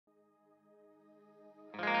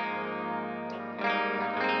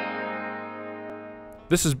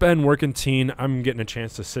This has been Workentine. I'm getting a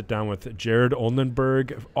chance to sit down with Jared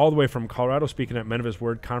Oldenburg, all the way from Colorado, speaking at Men of His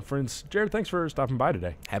Word Conference. Jared, thanks for stopping by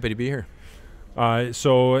today. Happy to be here.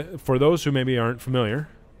 So for those who maybe aren't familiar,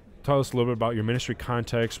 tell us a little bit about your ministry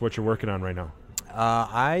context, what you're working on right now.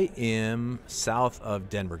 I am south of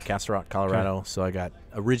Denver, Castle Rock, Colorado. Okay. So I got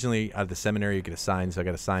originally out of the seminary, you get assigned. So I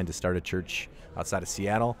got assigned to start a church outside of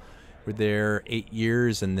Seattle. We're there 8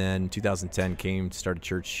 years, and then 2010 came to start a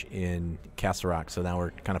church in Castle Rock. So now we're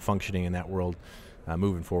kind of functioning in that world,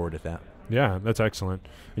 moving forward at that. Yeah, that's excellent.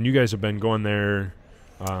 And you guys have been going there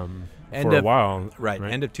for a while. Right.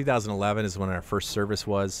 End of 2011 is when our first service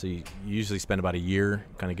was. So you usually spend about a year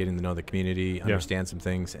kind of getting to know the community, understand some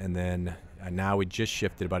things, and then now we just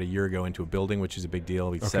shifted about a year ago into a building, which is a big deal.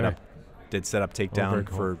 We did set up takedown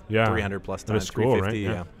for 300 plus times, 350,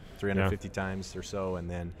 right? 350 times or so, and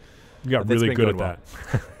then you got really good at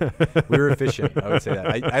that. We were efficient, I would say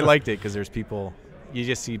that. I liked it because there's people, you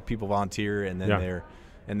just see people volunteer, and then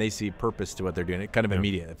they see purpose to what they're doing. It's kind of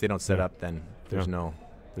immediate. If they don't set up, then there's no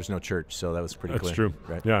church. So that was pretty clear. That's true.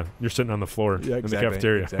 Right? Yeah, you're sitting on the floor in the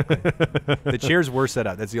cafeteria. Exactly. The chairs were set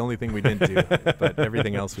up. That's the only thing we didn't do, but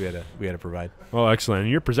everything else we had to provide. Well, excellent.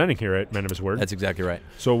 And you're presenting here at Men of His Word. That's exactly right.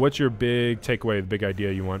 So what's your big takeaway, the big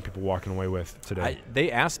idea you want people walking away with today? They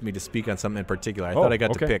asked me to speak on something in particular. I thought I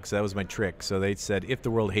got to pick, so that was my trick. So they said, "If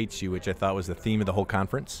the world hates you," which I thought was the theme of the whole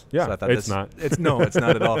conference. Yeah, so I thought it's not. It's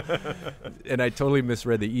not at all. And I totally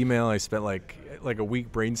misread the email. I spent like a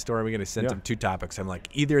week brainstorming, and I sent them 2 topics. I'm like,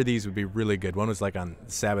 either of these would be really good. One was like on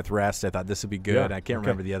Sabbath rest. I thought this would be good. I can't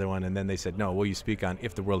remember the other one. And then they said, "No, will you speak on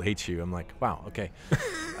if the world hates you?" I'm like, wow, okay.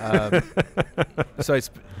 So I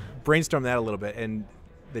brainstormed that a little bit. And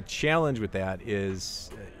the challenge with that is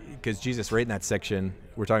because Jesus, right in that section,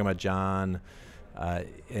 we're talking about John,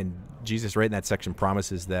 and Jesus, right in that section,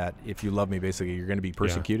 promises that if you love me, basically, you're going to be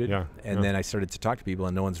persecuted. And then I started to talk to people,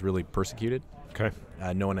 and no one's really persecuted. Okay.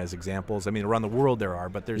 No one has examples. I mean, around the world there are,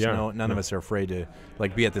 but there's none of us are afraid to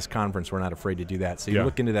be at this conference. We're not afraid to do that. So you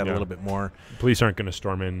look into that a little bit more. Police aren't going to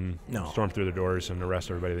storm through the doors and arrest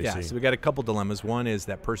everybody they see. Yeah, so we got a couple dilemmas. One is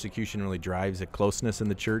that persecution really drives a closeness in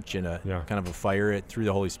the church and a kind of a fire through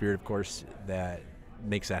the Holy Spirit, of course, that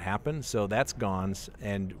makes that happen. So that's gone.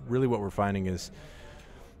 And really what we're finding is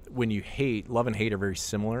when you hate, love and hate are very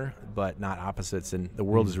similar, but not opposites. And the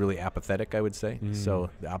world is really apathetic, I would say. So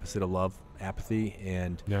the opposite of love, apathy.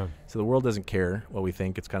 And so the world doesn't care what we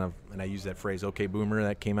think. It's kind of, and I use that phrase, okay, boomer,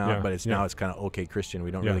 that came out, but now it's kind of okay, Christian.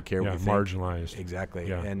 We don't really care what we think. Marginalized.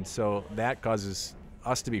 Exactly. And so that causes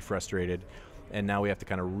us to be frustrated. And now we have to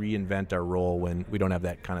kind of reinvent our role when we don't have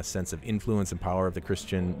that kind of sense of influence and power of the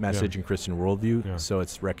Christian message and Christian worldview. So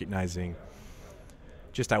it's recognizing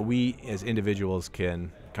just how we as individuals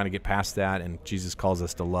can kind of get past that, and Jesus calls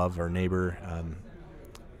us to love our neighbor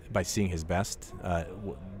by seeing his best,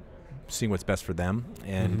 seeing what's best for them.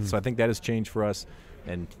 And so I think that has changed for us,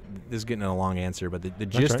 and this is getting a long answer, but the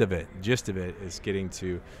gist of it is getting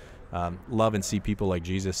to love and see people like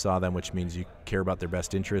Jesus saw them, which means you care about their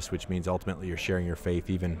best interests, which means ultimately you're sharing your faith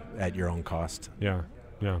even at your own cost. Yeah.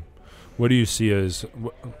 What do you see as,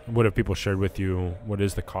 what have people shared with you? What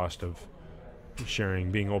is the cost of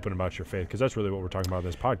sharing, being open about your faith? Because that's really what we're talking about in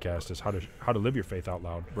this podcast, is how to live your faith out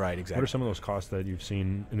loud. Right, exactly. What are some of those costs that you've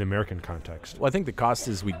seen in the American context? Well, I think the cost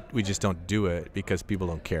is we just don't do it because people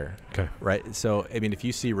don't care. Okay. Right? So, I mean, if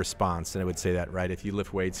you see response, and I would say that, right, if you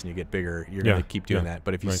lift weights and you get bigger, you're going to keep doing that.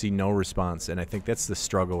 But if you see no response, and I think that's the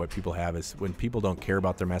struggle what people have, is when people don't care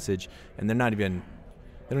about their message, and they don't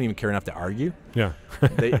even care enough to argue.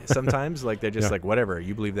 They sometimes, like, they're just like, whatever,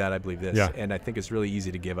 you believe that, I believe this. And I think it's really easy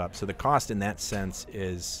to give up. So the cost in that sense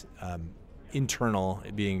is internal,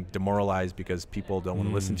 being demoralized because people don't want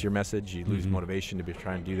to listen to your message. You lose motivation to be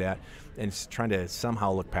trying to do that. And it's trying to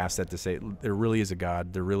somehow look past that to say, there really is a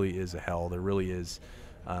God, there really is a hell, there really is,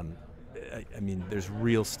 I mean, there's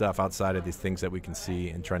real stuff outside of these things that we can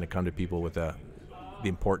see, and trying to come to people with the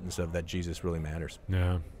importance of that Jesus really matters.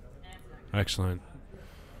 Yeah. Excellent.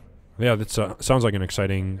 Yeah, that sounds like an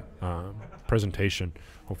exciting presentation.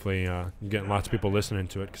 Hopefully you're getting lots of people listening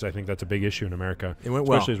to it, because I think that's a big issue in America. It went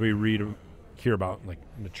well. Especially as we hear about like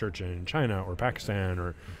the church in China or Pakistan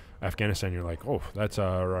or Afghanistan. You're like, oh, that's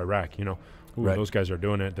or Iraq. You know, those guys are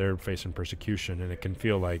doing it. They're facing persecution, and it can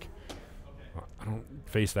feel like, I don't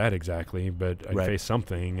face that exactly, but I face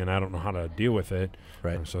something, and I don't know how to deal with it.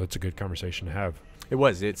 So it's a good conversation to have. It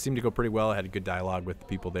was. It seemed to go pretty well. I had a good dialogue with the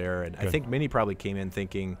people there, and I think many probably came in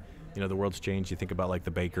thinking, the world's changed. You think about like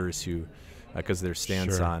the bakers who, because of their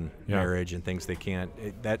stance on marriage and things, they can't.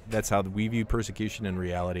 That's how we view persecution in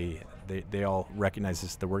reality. They all recognize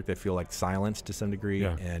this, the work they feel like silenced to some degree,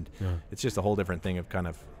 and it's just a whole different thing of kind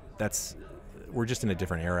of, that's we're just in a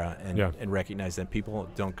different era, and recognize that people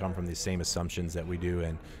don't come from the same assumptions that we do,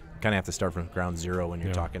 and kind of have to start from ground zero when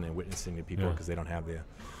you're talking and witnessing to people, because they don't have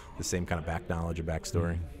the same kind of back knowledge or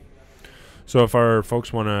backstory. So if our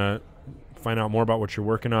folks want to find out more about what you're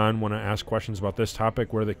working on, want to ask questions about this topic,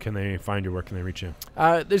 can they find you? Where can they reach you?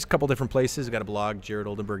 There's a couple different places. We've got a blog,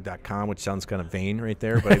 jaredoldenburg.com, which sounds kind of vain right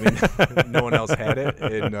there, but I mean, no one else had it.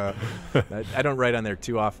 And I don't write on there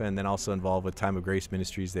too often. Then also involved with Time of Grace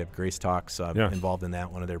Ministries. They have Grace Talks. Involved in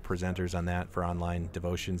that, one of their presenters on that for online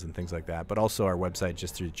devotions and things like that. But also our website,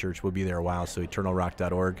 just through the church, we'll be there a while, so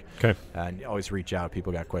eternalrock.org. Okay. And always reach out.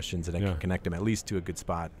 People got questions, and I can connect them at least to a good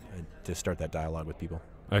spot to start that dialogue with people.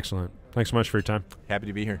 Excellent. Thanks so much for your time. Happy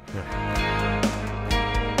to be here. Yeah.